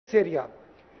area,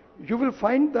 you will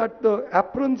find that the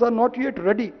aprons are not yet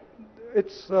ready.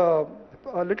 It's a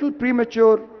little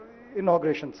premature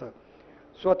inauguration, sir.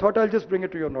 So I thought I'll just bring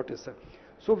it to your notice, sir.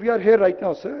 So we are here right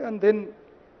now, sir, and then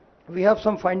we have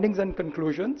some findings and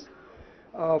conclusions.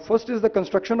 First is the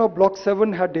construction of Block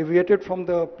 7 had deviated from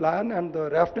the plan, and the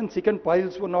raft and secant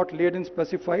piles were not laid in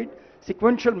specified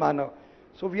sequential manner.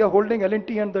 So we are holding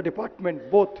L&T and the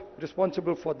department both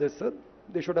responsible for this, sir.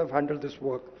 They should have handled this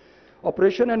work.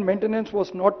 Operation and maintenance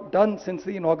was not done since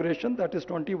the inauguration, that is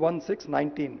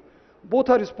 21/6/19. Both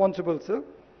are responsible, sir,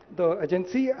 the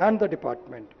agency and the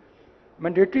department.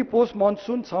 Mandatory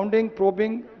post-monsoon sounding,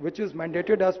 probing, which is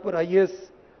mandated as per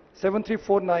IS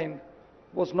 7349,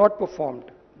 was not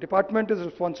performed. Department is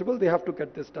responsible, they have to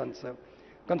get this done, sir.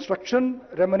 Construction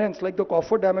remnants like the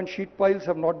coffer dam and sheet piles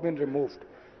have not been removed.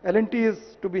 L&T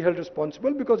is to be held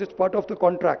responsible because it's part of the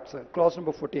contract, sir, clause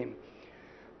number 14.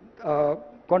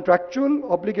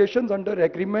 Contractual obligations under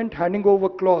agreement handing over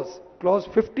clause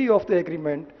 50 of the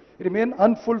agreement remain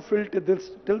unfulfilled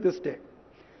till this day.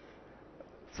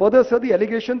 Further, sir, the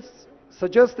allegations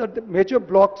suggest that the major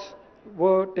blocks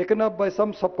were taken up by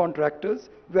some subcontractors.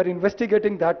 We are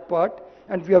investigating that part,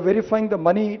 and we are verifying the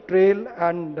money trail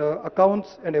and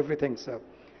accounts and everything, sir.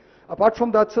 Apart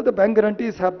from that, sir, the bank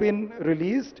guarantees have been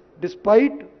released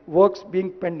despite works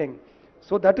being pending.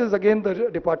 So that is again the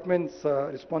department's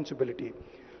responsibility.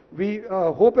 We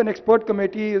hope an expert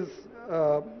committee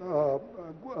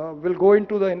will go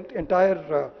into the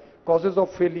entire causes of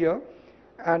failure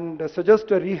and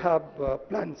suggest a rehab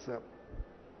plan, sir.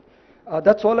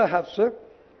 That's all I have, sir.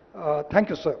 Thank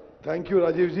you, sir. Thank you,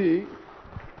 Rajiv ji.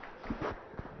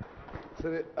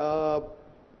 Sir,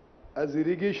 as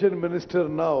irrigation minister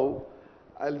now,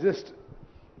 I'll just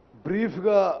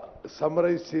briefly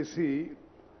summarize chesi.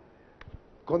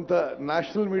 Konta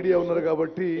national media unnaru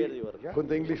kabatti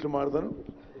konta English lo maadanu.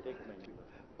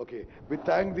 Okay, we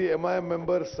thank the MIM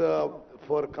members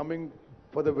for coming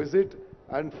for the visit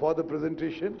and for the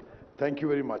presentation. Thank you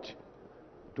very much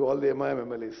to all the MIM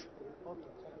MLAs.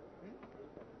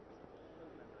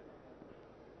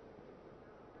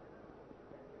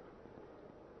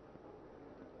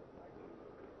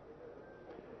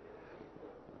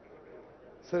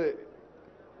 సరే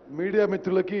media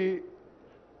మిత్రులకి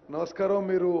నమస్కారం.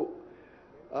 మీరు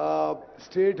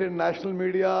state and national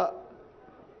media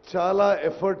చాలా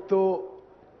ఎఫర్ట్తో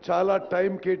చాలా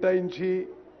time కేటాయించి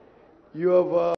you have